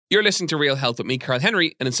You're listening to Real Health with me, Carl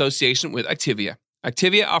Henry, in association with Activia.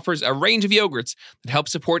 Activia offers a range of yogurts that help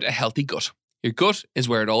support a healthy gut. Your gut is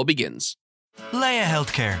where it all begins. Leia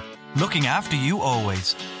Healthcare, looking after you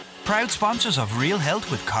always. Proud sponsors of Real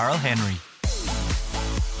Health with Carl Henry.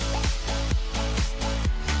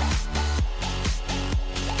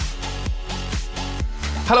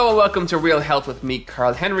 Hello and welcome to Real Health with me,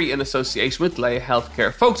 Carl Henry, in association with Leia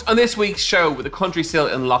Healthcare. Folks, on this week's show, with the country still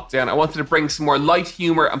in lockdown, I wanted to bring some more light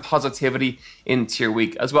humour and positivity into your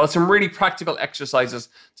week, as well as some really practical exercises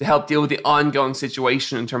to help deal with the ongoing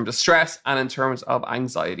situation in terms of stress and in terms of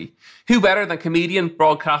anxiety. Who better than comedian,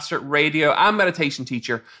 broadcaster, radio and meditation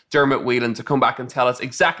teacher Dermot Whelan to come back and tell us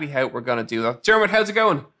exactly how we're going to do that. Dermot, how's it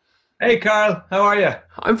going? Hey Carl, how are you?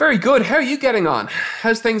 I'm very good. How are you getting on?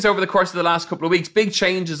 How's things over the course of the last couple of weeks? Big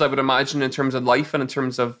changes, I would imagine, in terms of life and in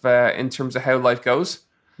terms of how life goes.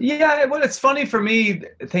 Yeah, well, it's funny for me.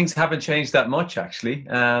 Things haven't changed that much, actually.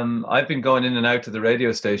 I've been going in and out to the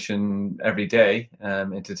radio station every day,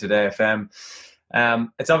 into Today FM.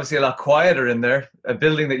 It's obviously a lot quieter in there. A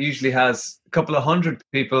building that usually has a couple of hundred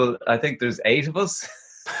people, I think there's 8 of us.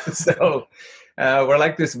 So we're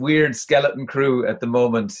like this weird skeleton crew at the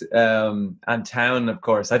moment. And town, of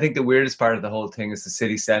course. I think the weirdest part of the whole thing is the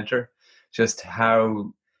city centre, just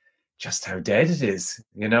how dead it is,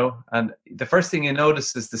 you know? And the first thing you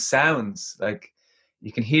notice is the sounds. Like,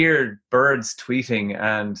 you can hear birds tweeting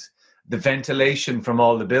and the ventilation from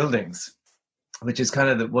all the buildings, which is kind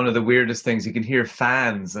of one of the weirdest things. You can hear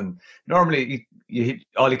fans, and normally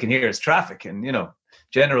all you can hear is traffic and, you know,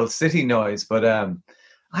 general city noise. But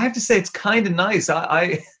I have to say, it's kind of nice.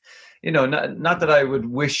 I you know, not that I would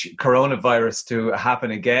wish coronavirus to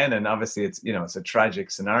happen again. And obviously it's, you know, it's a tragic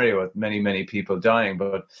scenario with many, many people dying.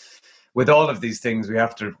 But with all of these things, we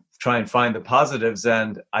have to try and find the positives.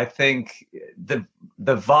 And I think the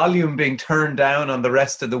volume being turned down on the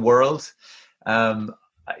rest of the world,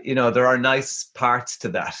 you know, there are nice parts to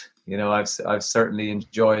that. You know, I've certainly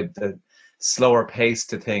enjoyed the slower pace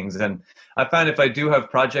to things. And I find if I do have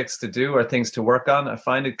projects to do or things to work on, I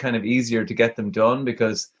find it kind of easier to get them done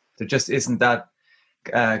because there just isn't that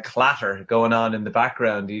clatter going on in the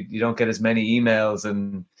background. You don't get as many emails,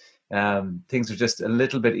 and things are just a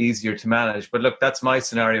little bit easier to manage. But look, that's my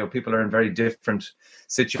scenario. People are in very different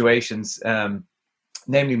situations,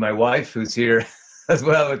 namely my wife, who's here as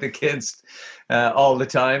well with the kids all the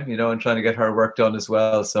time, you know, and trying to get her work done as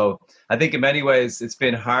well. So I think in many ways it's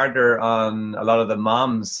been harder on a lot of the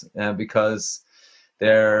moms because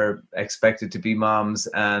they're expected to be moms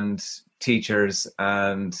and teachers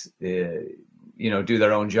and, you know, do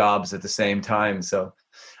their own jobs at the same time. So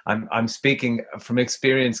I'm speaking from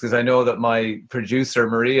experience because I know that my producer,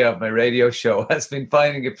 Maria, of my radio show has been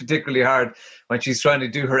finding it particularly hard when she's trying to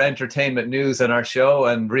do her entertainment news on our show,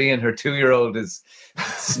 and Rian, her 2-year-old, is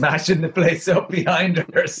smashing the place up behind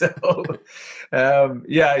her. So,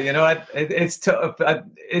 yeah, you know, it's tough.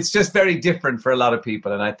 It's just very different for a lot of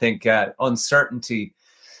people. And I think uncertainty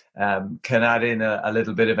can add in a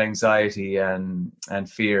little bit of anxiety and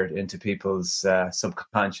fear into people's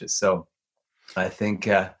subconscious. So I think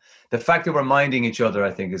the fact that we're minding each other,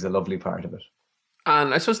 I think, is a lovely part of it.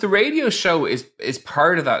 And I suppose the radio show is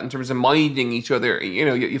part of that in terms of minding each other. You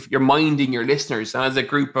know, you're minding your listeners, and as a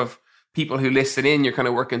group of people who listen in, you're kind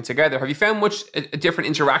of working together. Have you found much a different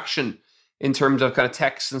interaction in terms of kind of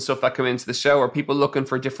texts and stuff that come into the show? Are people looking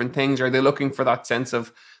for different things? Or are they looking for that sense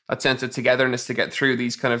of togetherness to get through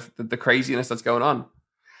these kind of the craziness that's going on?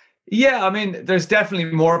 Yeah, I mean, there's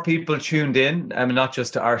definitely more people tuned in. I mean, not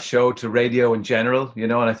just to our show, to radio in general, you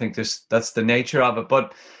know, and I think that's the nature of it.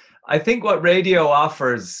 But I think what radio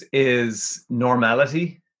offers is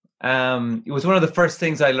normality. It was one of the first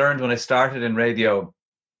things I learned when I started in radio.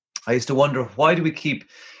 I used to wonder, why do we keep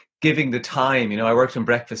giving the time? You know, I worked in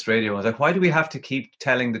breakfast radio. I was like, why do we have to keep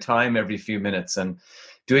telling the time every few minutes and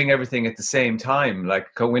doing everything at the same time?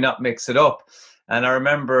 Like, can we not mix it up? And I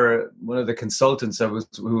remember one of the consultants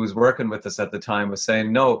who was working with us at the time was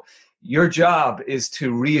saying, no, your job is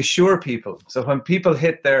to reassure people. So when people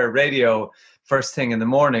hit their radio first thing in the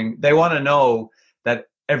morning, they want to know that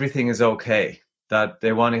everything is okay, that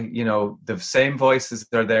they want to, you know, the same voices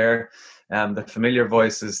are there, the familiar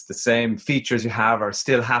voices, the same features you have are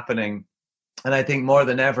still happening. And I think more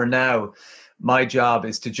than ever now, my job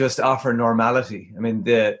is to just offer normality. I mean,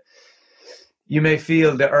 you may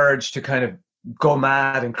feel the urge to kind of go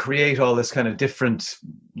mad and create all this kind of different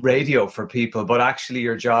radio for people, but actually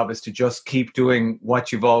your job is to just keep doing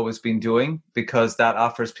what you've always been doing, because that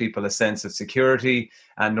offers people a sense of security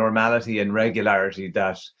and normality and regularity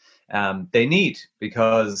that they need,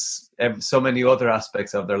 because so many other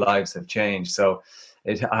aspects of their lives have changed. So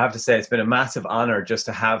I have to say it's been a massive honor just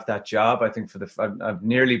to have that job. I think I've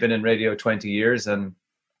nearly been in radio 20 years, and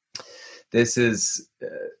this is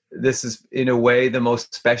in a way the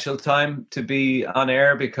most special time to be on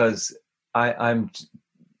air, because I'm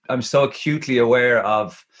so acutely aware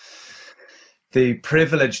of the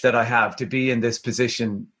privilege that I have to be in this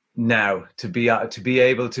position now, to be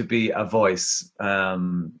able to be a voice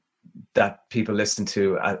that people listen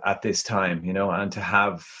to at this time, and to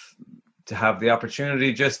have the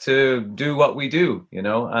opportunity just to do what we do,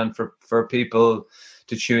 and for people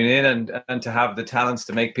to tune in and to have the talents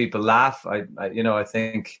to make people laugh. I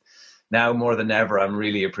think now more than ever, I'm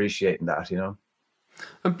really appreciating that,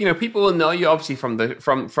 People will know you obviously from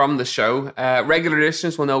the show. Regular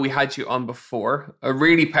listeners will know we had you on before, a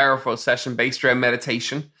really powerful session based around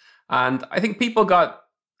meditation. And I think people got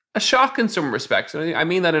a shock in some respects. I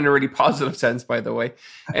mean that in a really positive sense, by the way.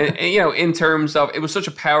 And in terms of, it was such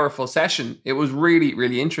a powerful session. It was really,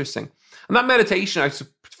 really interesting. And that meditation,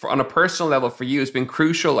 on a personal level for you, has been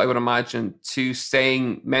crucial, I would imagine, to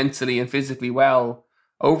staying mentally and physically well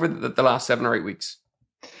over the last 7 or 8 weeks.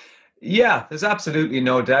 Yeah, there's absolutely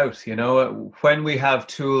no doubt. When we have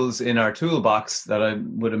tools in our toolbox that I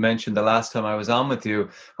would have mentioned the last time I was on with you,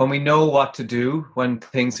 when we know what to do when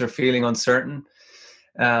things are feeling uncertain,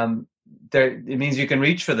 it means you can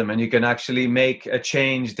reach for them and you can actually make a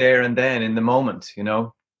change there and then in the moment,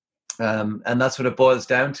 and that's what it boils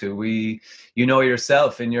down to.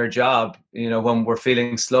 Yourself in your job, when we're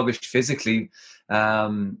feeling sluggish physically,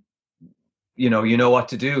 you know what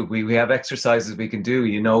to do. We have exercises we can do,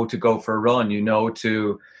 to go for a run,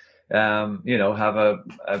 to have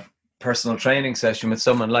a personal training session with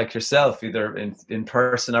someone like yourself, either in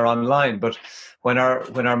person or online. But when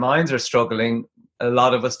our minds are struggling, a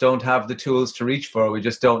lot of us don't have the tools to reach for. We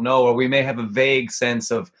just don't know, or we may have a vague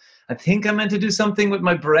sense of, I think I'm meant to do something with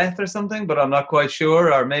my breath or something, but I'm not quite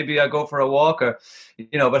sure, or maybe I go for a walk, or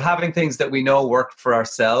but having things that we know work for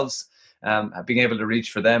ourselves, being able to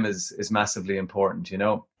reach for them is massively important.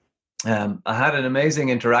 I had an amazing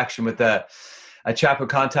interaction with a chap who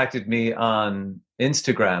contacted me on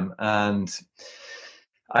Instagram, and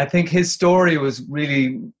I think his story was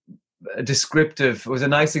really descriptive. It was a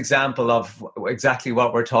nice example of exactly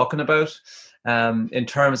what we're talking about, in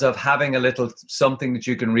terms of having a little something that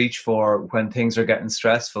you can reach for when things are getting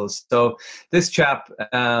stressful. So this chap,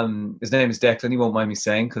 his name is Declan. He won't mind me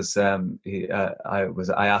saying, because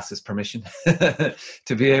I asked his permission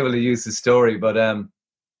to be able to use his story. But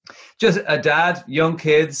just a dad, young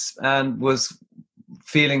kids, and was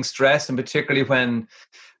feeling stressed, and particularly when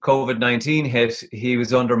COVID-19 hit, he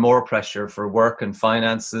was under more pressure for work and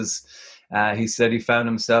finances. He said he found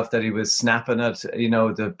himself that he was snapping at,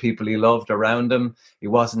 the people he loved around him. He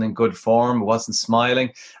wasn't in good form, wasn't smiling.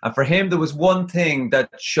 And for him, there was one thing that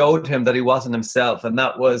showed him that he wasn't himself. And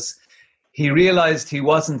that was, he realized he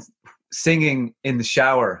wasn't singing in the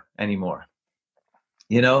shower anymore,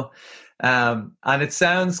 and it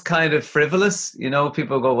sounds kind of frivolous.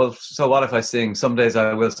 People go, well, so what if I sing? Some days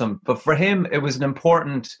I will, but for him, it was an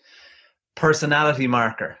important personality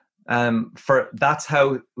marker. That's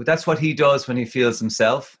what he does when he feels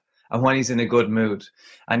himself and when he's in a good mood.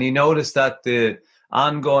 And he noticed that the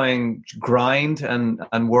ongoing grind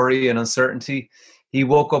and worry and uncertainty, he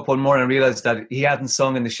woke up one morning and realized that he hadn't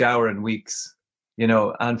sung in the shower in weeks,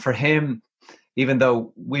 and for him, even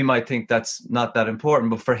though we might think that's not that important,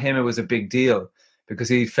 but for him it was a big deal, because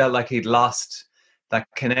he felt like he'd lost that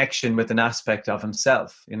connection with an aspect of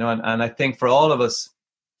himself, and I think for all of us,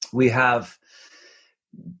 we have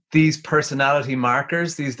these personality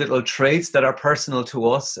markers, these little traits that are personal to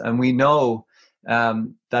us, and we know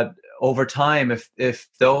that over time, if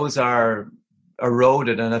those are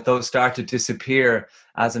eroded and if those start to disappear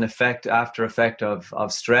as an after effect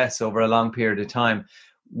of stress over a long period of time,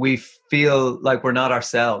 we feel like we're not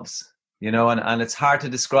ourselves, and it's hard to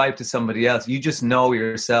describe to somebody else. You just know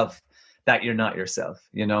yourself that you're not yourself,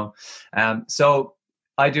 so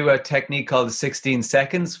I do a technique called the 16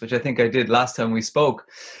 seconds, which I think I did last time we spoke.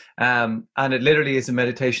 And it literally is a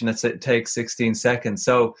meditation that takes 16 seconds.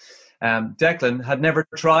 So Declan had never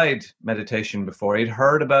tried meditation before. He'd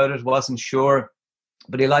heard about it, wasn't sure,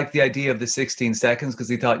 but he liked the idea of the 16 seconds because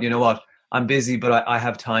he thought, you know what, I'm busy, but I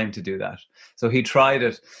have time to do that. So he tried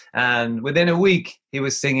it. And within a week, he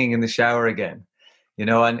was singing in the shower again,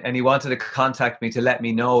 and he wanted to contact me to let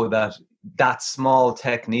me know that small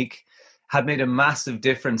technique had made a massive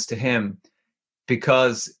difference to him,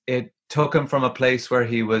 because it took him from a place where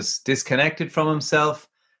he was disconnected from himself,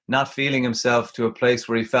 not feeling himself, to a place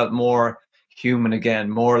where he felt more human again,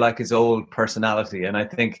 more like his old personality. And I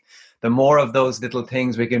think the more of those little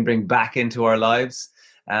things we can bring back into our lives,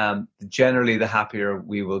 generally the happier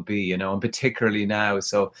we will be, you know, and particularly now.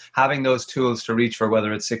 So having those tools to reach for,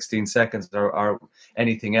 whether it's 16 seconds or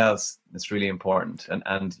anything else, it's really important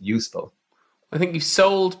and useful. I think you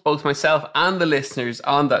sold both myself and the listeners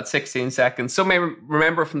on that 16 seconds. Some may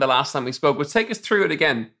remember from the last time we spoke, but take us through it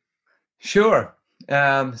again. Sure.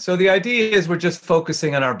 So the idea is we're just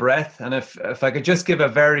focusing on our breath. And if I could just give a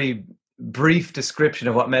very brief description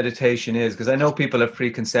of what meditation is, because I know people have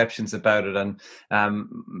preconceptions about it, and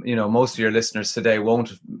you know, most of your listeners today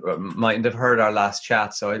mightn't have heard our last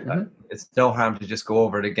chat, so it's no harm to just go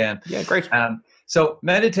over it again. Yeah, great. So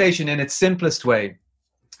meditation in its simplest way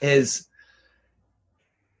is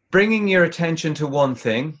bringing your attention to one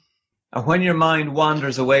thing, and when your mind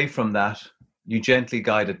wanders away from that, you gently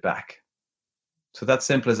guide it back. So that's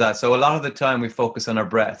simple as that. So a lot of the time we focus on our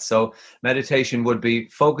breath. So meditation would be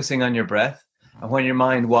focusing on your breath. And when your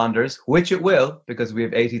mind wanders, which it will, because we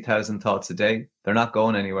have 80,000 thoughts a day, they're not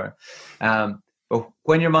going anywhere. But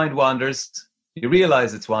when your mind wanders, you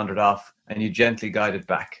realize it's wandered off and you gently guide it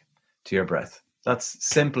back to your breath. That's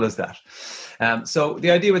simple as that. So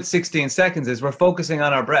the idea with 16 seconds is we're focusing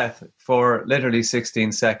on our breath for literally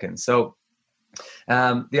 16 seconds. So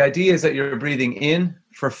the idea is that you're breathing in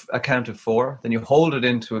for a count of 4, then you hold it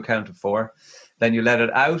into a count of 4, then you let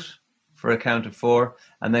it out for a count of 4,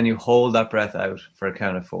 and then you hold that breath out for a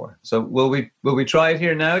count of 4. So will we try it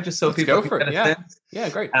here now, just so let's people go for can it. get a sense? Yeah,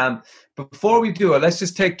 great. Before we do it, let's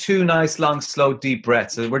just take 2 nice, long, slow, deep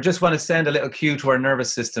breaths. So we just want to send a little cue to our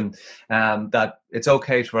nervous system that it's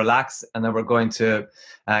okay to relax, and then we're going to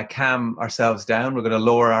calm ourselves down. We're going to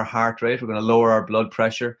lower our heart rate. We're going to lower our blood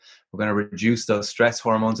pressure. We're going to reduce those stress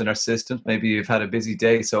hormones in our system. Maybe you've had a busy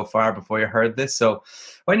day so far before you heard this. So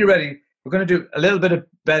when you're ready, we're going to do a little bit of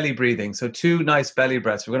belly breathing. So 2 nice belly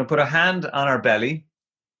breaths. We're going to put a hand on our belly.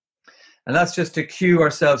 And that's just to cue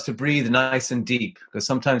ourselves to breathe nice and deep, because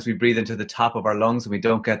sometimes we breathe into the top of our lungs and we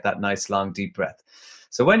don't get that nice, long, deep breath.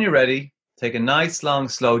 So when you're ready, take a nice, long,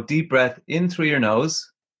 slow, deep breath in through your nose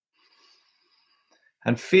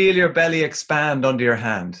and feel your belly expand under your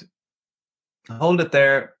hand. Hold it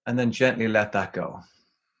there and then gently let that go.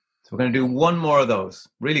 So we're going to do 1 more of those.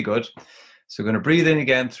 Really good. So we're going to breathe in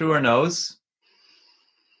again through our nose,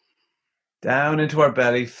 down into our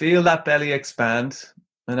belly. Feel that belly expand.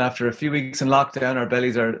 And after a few weeks in lockdown, our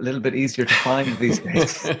bellies are a little bit easier to find these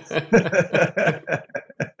days.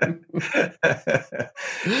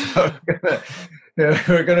 So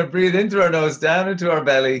we're going to breathe in through our nose, down into our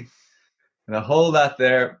belly. And hold that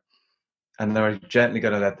there. And then we're gently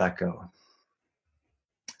going to let that go.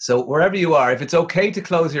 So wherever you are, if it's okay to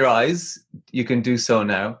close your eyes, you can do so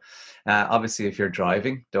now. Obviously, if you're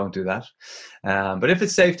driving, don't do that. But if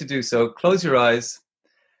it's safe to do so, close your eyes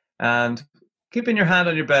and keeping your hand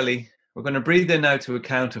on your belly. We're going to breathe in now to a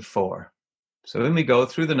count of 4. So in we go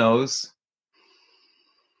through the nose.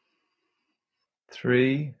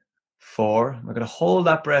 3, 4. We're going to hold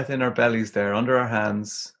that breath in our bellies there, under our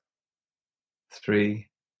hands. 3,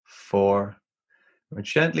 4. We're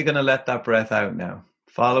gently going to let that breath out now.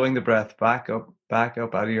 Following the breath back up out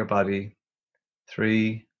of your body.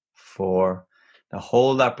 3, 4. Now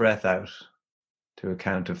hold that breath out to a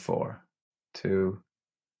count of 4. 2,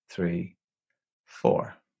 3,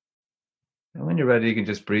 4. And when you're ready, you can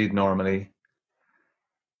just breathe normally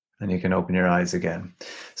and you can open your eyes again.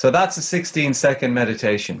 So that's a 16-second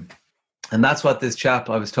meditation. And that's what this chap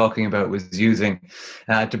I was talking about was using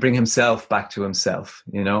to bring himself back to himself,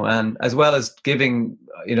 you know, and as well as giving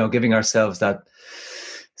ourselves that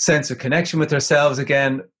sense of connection with ourselves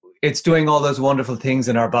again. It's doing all those wonderful things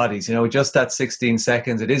in our bodies, you know, just that 16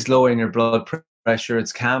 seconds. It is lowering your blood pressure.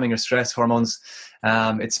 It's calming your stress hormones.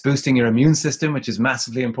 It's boosting your immune system, which is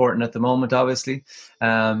massively important at the moment, obviously.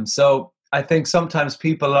 So I think sometimes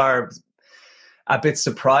people are a bit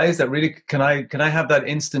surprised that really, can I have that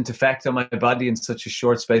instant effect on my body in such a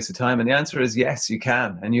short space of time? And the answer is yes, you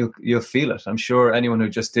can, and you'll feel it. I'm sure anyone who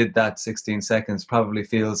just did that 16 seconds probably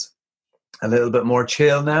feels a little bit more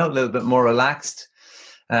chill now, a little bit more relaxed,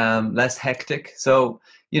 less hectic. So,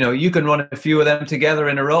 you know, you can run a few of them together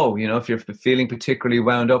in a row, you know, if you're feeling particularly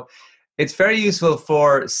wound up. It's very useful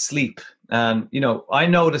for sleep. And, you know, I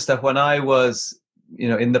noticed that when I was, you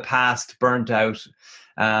know, in the past burnt out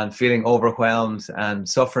and feeling overwhelmed and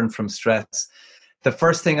suffering from stress, the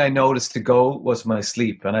first thing I noticed to go was my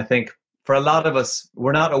sleep. And I think for a lot of us,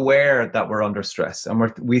 we're not aware that we're under stress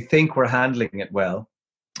and we think we're handling it well.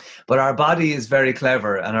 But our body is very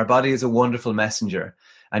clever and our body is a wonderful messenger.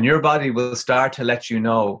 And your body will start to let you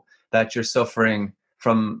know that you're suffering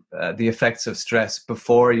the effects of stress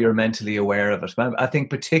before you're mentally aware of it. I think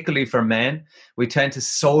particularly for men, we tend to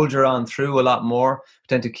soldier on through a lot more. We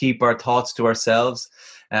tend to keep our thoughts to ourselves.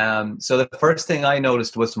 So the first thing I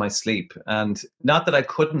noticed was my sleep. And not that I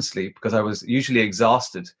couldn't sleep, because I was usually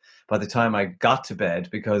exhausted by the time I got to bed,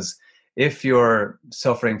 because if you're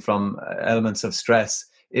suffering from elements of stress,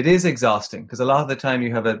 it is exhausting, because a lot of the time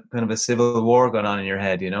you have a kind of a civil war going on in your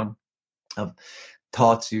head, of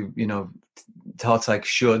thoughts, thoughts like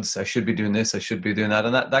shoulds. I should be doing this, I should be doing that.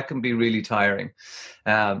 And that can be really tiring.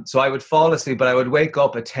 So I would fall asleep, but I would wake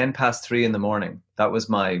up at 3:10 in the morning. That was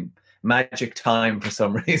my magic time for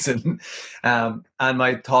some reason. And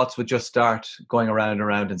my thoughts would just start going around and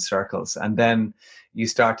around in circles. And then you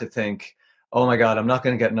start to think, oh my God, I'm not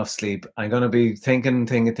going to get enough sleep. I'm going to be thinking,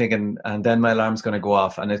 and then my alarm's going to go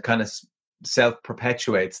off, and it kind of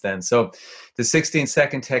self-perpetuates then. So the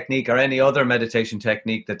 16-second technique, or any other meditation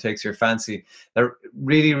technique that takes your fancy, they're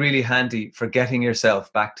really, really handy for getting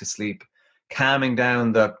yourself back to sleep, calming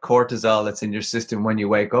down the cortisol that's in your system when you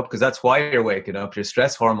wake up, because that's why you're waking up. Your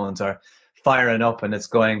stress hormones are firing up, and it's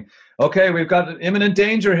going, okay, we've got imminent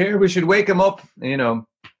danger here, we should wake him up,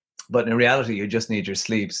 But in reality, you just need your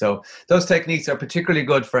sleep. So those techniques are particularly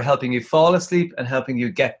good for helping you fall asleep and helping you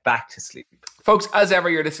get back to sleep. Folks, as ever,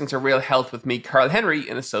 you're listening to Real Health with me, Carl Henry,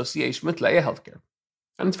 in association with Leia Healthcare.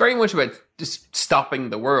 And it's very much about just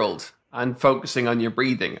stopping the world and focusing on your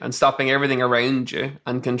breathing and stopping everything around you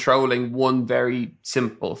and controlling one very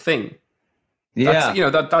simple thing. Yeah,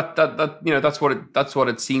 that's what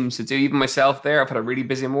it seems to do. Even myself, there, I've had a really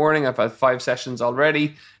busy morning. I've had 5 sessions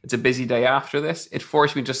already. It's a busy day after this. It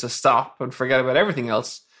forced me just to stop and forget about everything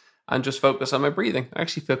else and just focus on my breathing. I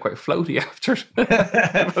actually feel quite floaty after it.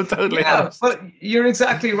 I'm totally honest. But you're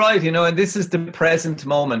exactly right. And this is the present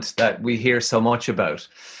moment that we hear so much about.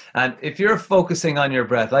 And if you're focusing on your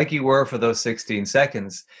breath, like you were for those 16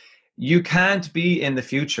 seconds, you can't be in the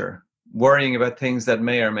future worrying about things that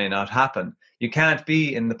may or may not happen. You can't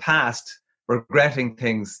be in the past regretting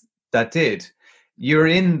things that did. You're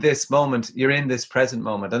in this moment, you're in this present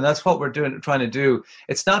moment. And that's what we're trying to do.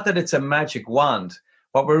 It's not that it's a magic wand.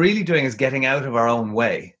 What we're really doing is getting out of our own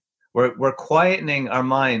way. We're quietening our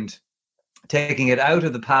mind, taking it out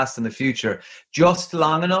of the past and the future just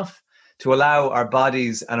long enough to allow our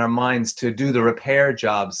bodies and our minds to do the repair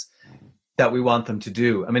jobs that we want them to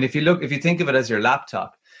do. I mean, if you think of it as your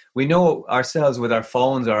laptop, we know ourselves with our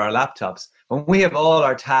phones or our laptops, when we have all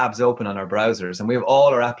our tabs open on our browsers and we have all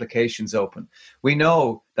our applications open, we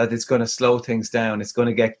know that it's going to slow things down, it's going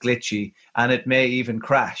to get glitchy, and it may even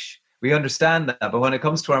crash. We understand that, but when it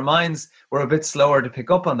comes to our minds, we're a bit slower to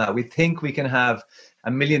pick up on that. We think we can have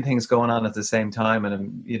a million things going on at the same time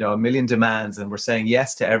and a million demands, and we're saying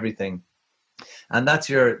yes to everything. And that's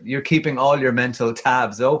you're keeping all your mental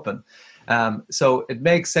tabs open. So it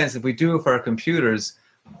makes sense, if we do it for our computers,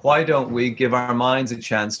 why don't we give our minds a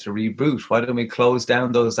chance to reboot? Why don't we close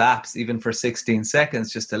down those apps even for 16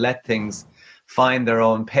 seconds just to let things find their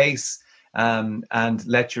own pace, and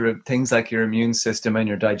let things like your immune system and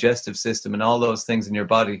your digestive system and all those things in your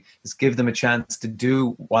body, just give them a chance to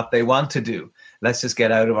do what they want to do. Let's just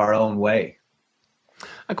get out of our own way.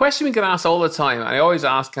 A question we get asked all the time, and I always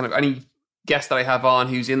ask kind of any guest that I have on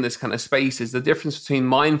who's in this kind of space, is the difference between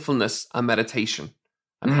mindfulness and meditation.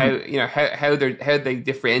 And how they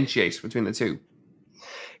differentiate between the two.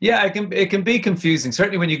 Yeah, it can be confusing.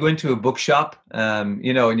 Certainly when you go into a bookshop, and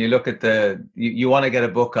you look at you want to get a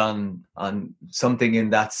book on something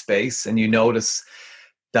in that space, and you notice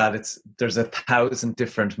that there's 1,000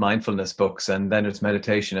 different mindfulness books, and then it's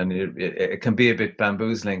meditation, and it can be a bit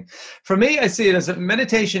bamboozling. For me, I see it as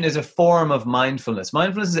meditation is a form of mindfulness.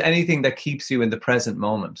 Mindfulness is anything that keeps you in the present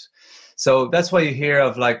moment. So that's why you hear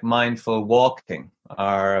of like mindful walking,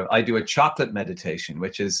 or I do a chocolate meditation,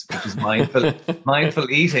 which is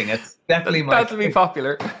mindful eating. It's definitely that'll be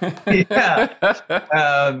popular. Yeah,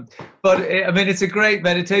 but I mean, it's a great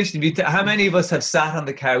meditation. How many of us have sat on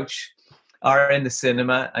the couch or in the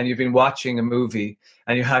cinema and you've been watching a movie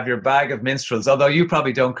and you have your bag of minstrels? Although you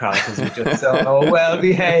probably don't, Carl, because you're just so well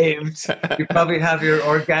behaved. You probably have your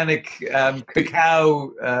organic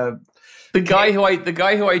cacao. The guy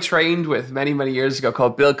who I trained with many years ago,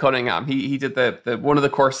 called Bill Cunningham, he did the one of the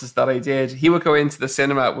courses that I did. He would go into the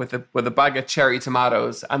cinema with a bag of cherry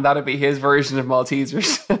tomatoes, and that'd be his version of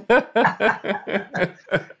Maltesers.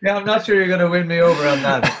 Yeah, I'm not sure you're going to win me over on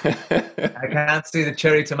that. I can't see the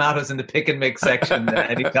cherry tomatoes in the pick and mix section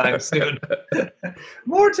anytime soon.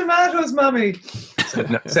 More tomatoes, mommy.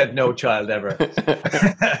 Said no child ever.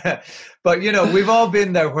 But we've all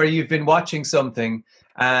been there where you've been watching something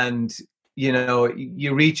and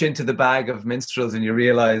you reach into the bag of minstrels and you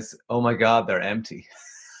realize, oh my God, they're empty.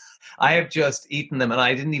 I have just eaten them and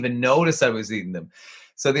I didn't even notice I was eating them.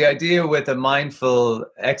 So the idea with a mindful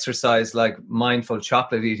exercise like mindful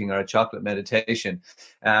chocolate eating or a chocolate meditation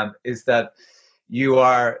is that you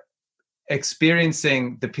are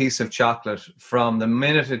experiencing the piece of chocolate from the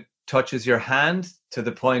minute it touches your hand to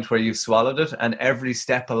the point where you've swallowed it, and every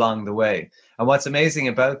step along the way. And what's amazing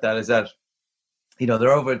about that is that, there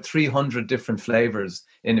are over 300 different flavors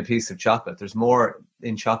in a piece of chocolate. There's more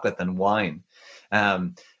in chocolate than wine.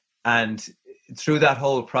 And through that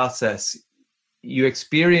whole process, you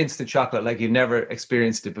experience the chocolate like you've never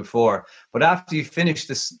experienced it before. But after you finish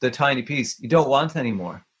the tiny piece, you don't want any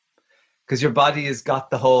more because your body has got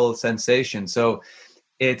the whole sensation. So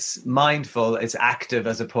it's mindful, it's active,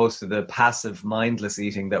 as opposed to the passive, mindless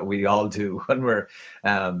eating that we all do when we're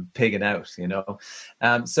pigging out,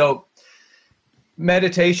 So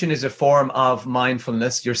meditation is a form of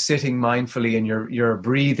mindfulness. You're sitting mindfully and you're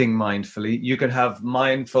breathing mindfully. You can have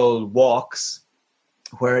mindful walks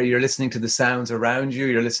where you're listening to the sounds around you.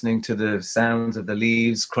 You're listening to the sounds of the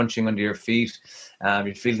leaves crunching under your feet.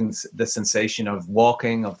 You're feeling the sensation of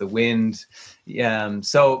walking, of the wind.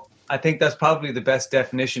 So I think that's probably the best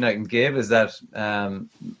definition I can give, is that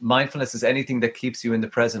mindfulness is anything that keeps you in the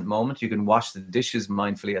present moment. You can wash the dishes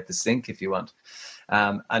mindfully at the sink if you want.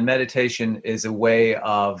 And meditation is a way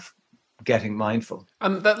of getting mindful.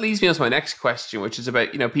 And that leads me on to my next question, which is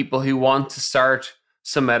about, people who want to start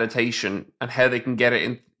some meditation and how they can get it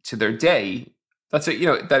into their day. That's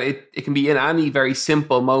it, that it can be in any very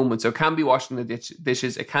simple moment. So it can be washing the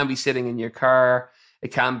dishes. It can be sitting in your car.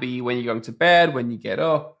 It can be when you're going to bed, when you get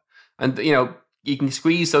up. And, you can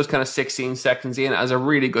squeeze those kind of 16 seconds in as a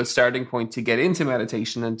really good starting point to get into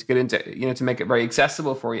meditation and to get into, to make it very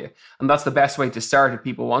accessible for you. And that's the best way to start if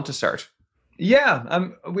people want to start. Yeah.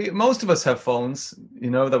 Most of us have phones,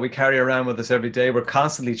 that we carry around with us every day. We're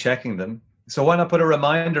constantly checking them. So why not put a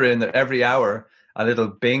reminder in that every hour a little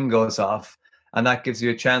bing goes off, and that gives you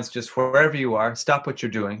a chance, just wherever you are, stop what you're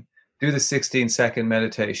doing, do the 16-second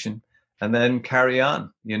meditation, and then carry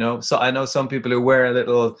on, So I know some people who wear a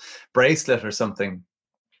little bracelet or something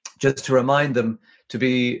just to remind them to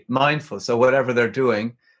be mindful. So whatever they're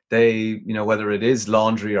doing, they, whether it is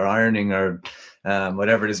laundry or ironing or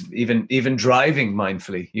whatever it is, even driving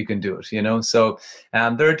mindfully, you can do it, So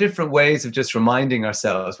there are different ways of just reminding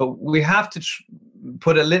ourselves, but we have to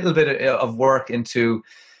put a little bit of work into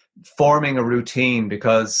forming a routine,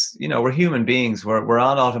 because we're human beings. We're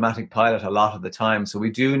on automatic pilot a lot of the time, so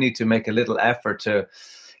we do need to make a little effort to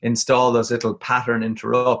install those little pattern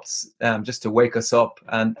interrupts, just to wake us up,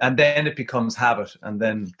 and then it becomes habit, and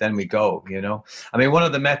then we go. I mean, one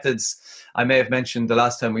of the methods I may have mentioned the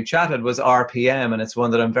last time we chatted was RPM, and it's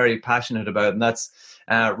one that I'm very passionate about, and that's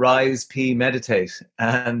Rise, P, Meditate,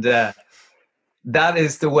 and that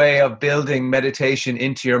is the way of building meditation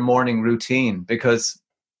into your morning routine, because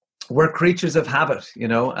we're creatures of habit,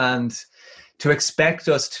 and to expect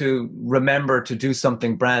us to remember to do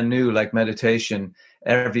something brand new like meditation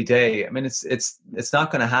every day, I mean, it's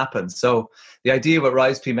not going to happen. So the idea with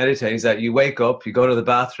Rise, P, Meditate is that you wake up, you go to the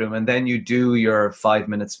bathroom, and then you do your 5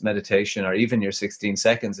 minutes meditation, or even your 16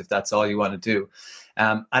 seconds if that's all you want to do.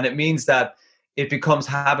 And it means that it becomes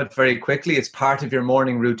habit very quickly. It's part of your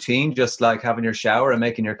morning routine, just like having your shower and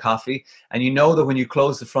making your coffee. And that when you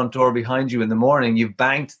close the front door behind you in the morning, you've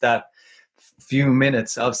banked that few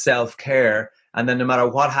minutes of self-care. And then no matter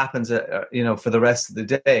what happens, for the rest of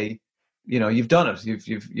the day, you've done it.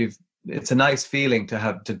 You've. It's a nice feeling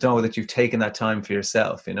to know that you've taken that time for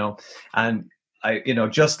yourself, And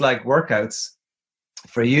just like workouts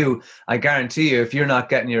for you, I guarantee you, if you're not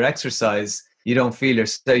getting your exercise, you don't feel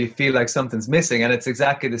you feel like something's missing. And it's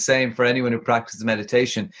exactly the same for anyone who practices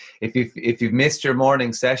meditation. If you've missed your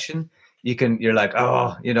morning session, you're like,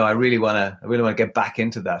 oh, I really want to get back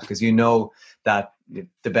into that, because that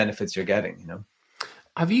the benefits you're getting,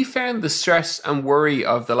 Have you found the stress and worry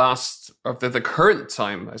of the current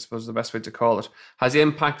time, I suppose the best way to call it, has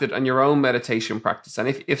impacted on your own meditation practice?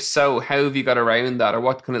 And if so, how have you got around that? Or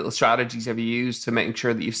what kind of little strategies have you used to make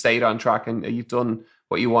sure that you've stayed on track and you've done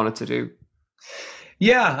what you wanted to do?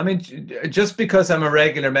 Yeah, I mean, just because I'm a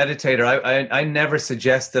regular meditator, I never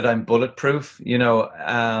suggest that I'm bulletproof,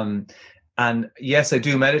 and yes, I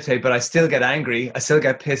do meditate, but I still get angry. I still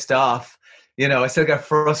get pissed off. I still get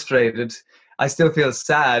frustrated. I still feel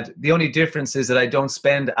sad. The only difference is that I don't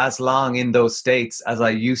spend as long in those states as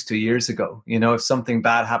I used to years ago. If something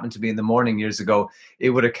bad happened to me in the morning years ago,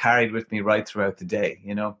 it would have carried with me right throughout the day,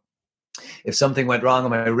 if something went wrong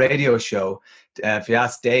on my radio show, if you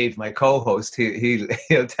ask Dave, my co-host,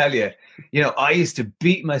 he'll tell you, I used to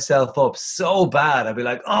beat myself up so bad. I'd be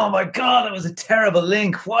like, oh my God, that was a terrible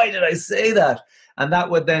link. Why did I say that? And that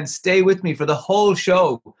would then stay with me for the whole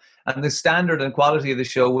show. And the standard and quality of the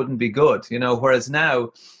show wouldn't be good, whereas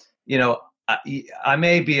now, I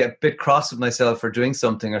may be a bit cross with myself for doing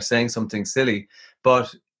something or saying something silly,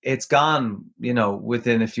 but it's gone,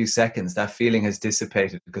 within a few seconds. That feeling has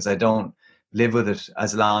dissipated because I don't live with it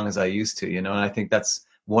as long as I used to, and I think that's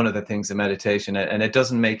one of the things of meditation. And it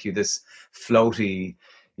doesn't make you this floaty,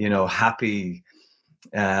 happy,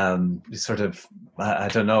 sort of, I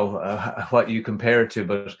don't know what you compare it to,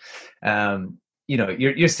 but,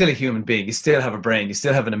 you're still a human being. You still have a brain. You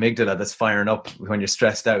still have an amygdala that's firing up when you're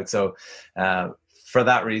stressed out. So for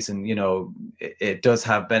that reason, it does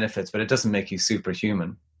have benefits, but it doesn't make you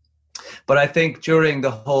superhuman. But I think during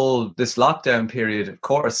this lockdown period, of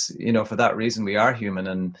course, for that reason, we are human.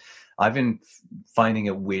 And I've been finding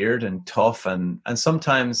it weird and tough. And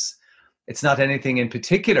sometimes it's not anything in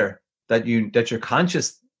particular that you're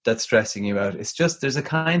conscious that's stressing you out. It's just there's a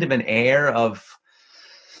kind of an air of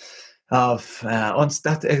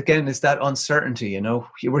that, again, is that uncertainty.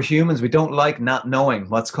 We're humans. We don't like not knowing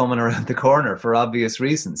what's coming around the corner for obvious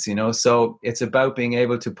reasons. So it's about being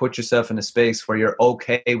able to put yourself in a space where you're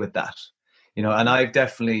okay with that. And I've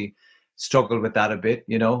definitely struggled with that a bit.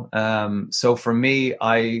 So for me,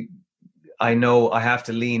 I know I have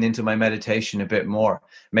to lean into my meditation a bit more.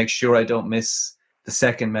 Make sure I don't miss the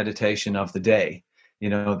second meditation of the day.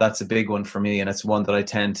 That's a big one for me, and it's one that I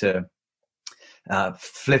tend to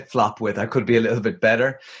flip-flop with. I could be a little bit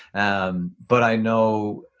better, but I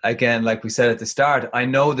know, again, like we said at the start, I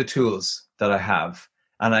know the tools that I have,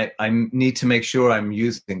 and I need to make sure I'm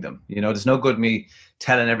using them. There's no good me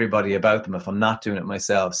telling everybody about them if I'm not doing it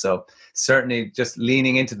myself. So certainly just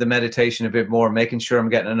leaning into the meditation a bit more, making sure I'm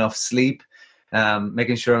getting enough sleep,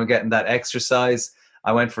 making sure I'm getting that exercise.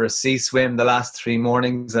 I went for a sea swim the last 3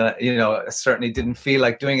 mornings. I certainly didn't feel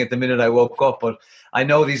like doing it the minute I woke up, but I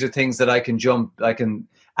know these are things that I can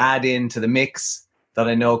add into the mix that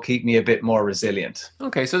I know keep me a bit more resilient.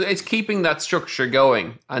 Okay, so it's keeping that structure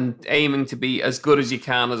going and aiming to be as good as you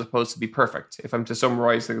can as opposed to be perfect, if I'm to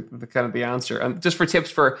summarize the kind of the answer. And just for tips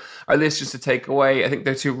for our listeners to take away, I think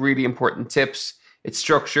they're 2 really important tips. It's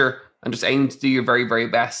structure, and just aim to do your very, very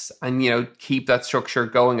best, and keep that structure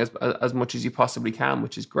going as much as you possibly can,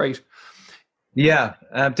 which is great. Yeah,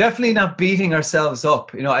 definitely not beating ourselves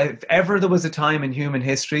up. If ever there was a time in human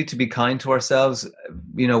history to be kind to ourselves,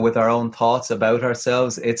 with our own thoughts about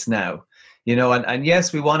ourselves, it's now. And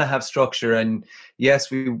yes, we want to have structure, and yes,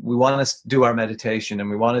 we want to do our meditation, and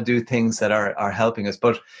we want to do things that are helping us.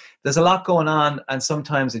 But there's a lot going on, and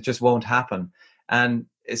sometimes it just won't happen. And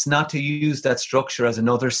it's not to use that structure as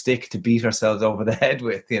another stick to beat ourselves over the head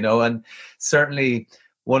with, and certainly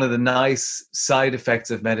one of the nice side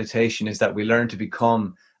effects of meditation is that we learn to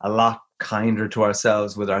become a lot kinder to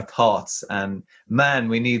ourselves with our thoughts. And man,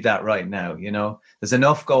 we need that right now. There's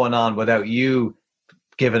enough going on without you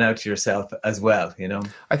giving out to yourself as well.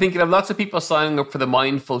 I think you have lots of people signing up for the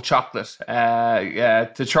mindful chocolate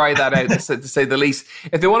to try that out, to say the least.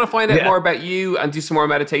 If they want to find out more about you and do some more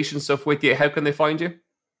meditation stuff with you, how can they find you?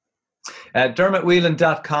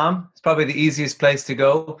 DermotWhelan.com. It's probably the easiest place to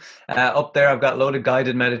go. Up there, I've got a load of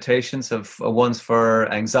guided meditations of ones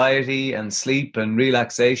for anxiety and sleep and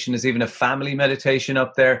relaxation. There's even a family meditation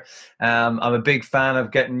up there. I'm a big fan of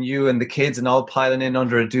getting you and the kids and all piling in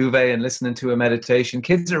under a duvet and listening to a meditation.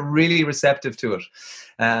 Kids are really receptive to it.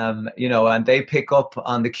 And they pick up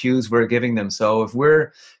on the cues we're giving them. So if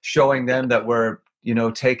we're showing them that we're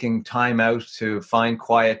taking time out to find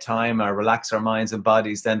quiet time or relax our minds and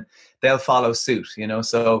bodies, then they'll follow suit,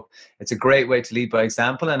 So it's a great way to lead by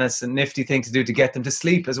example, and it's a nifty thing to do to get them to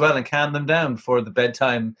sleep as well and calm them down for the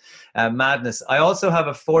bedtime madness. I also have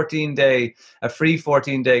a free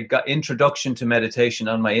 14-day introduction to meditation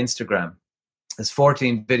on my Instagram. There's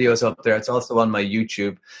 14 videos up there. It's also on my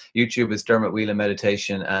YouTube. YouTube is Dermot Whelan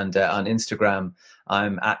Meditation, and on Instagram,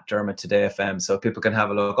 I'm at Dermot Today FM, so people can have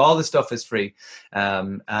a look. All the stuff is free.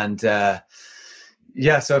 So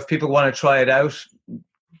if people want to try it out,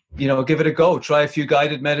 give it a go. Try a few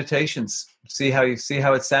guided meditations. See how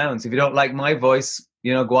it sounds. If you don't like my voice,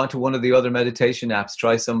 go on to one of the other meditation apps.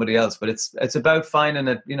 Try somebody else. But it's about finding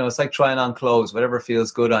it. It's like trying on clothes. Whatever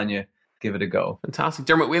feels good on you, give it a go. Fantastic.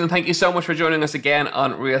 Dermot Whelan, thank you so much for joining us again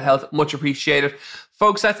on Real Health. Much appreciated.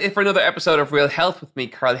 Folks, that's it for another episode of Real Health with me,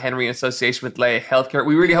 Carl Henry, in association with Laya Healthcare.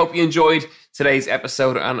 We really hope you enjoyed today's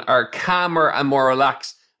episode and are calmer and more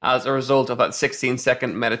relaxed as a result of that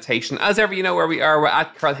 16-second meditation. As ever, you know where we are. We're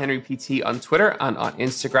at Carl Henry PT on Twitter and on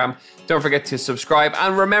Instagram. Don't forget to subscribe.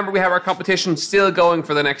 And remember, we have our competition still going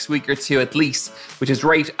for the next week or two at least, which is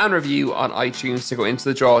rate and review on iTunes to go into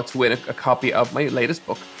the draw to win a copy of my latest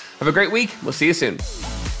book. Have a great week. We'll see you soon.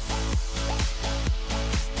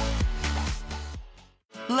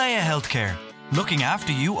 Leia Healthcare, looking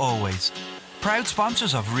after you always. Proud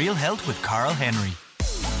sponsors of Real Health with Carl Henry.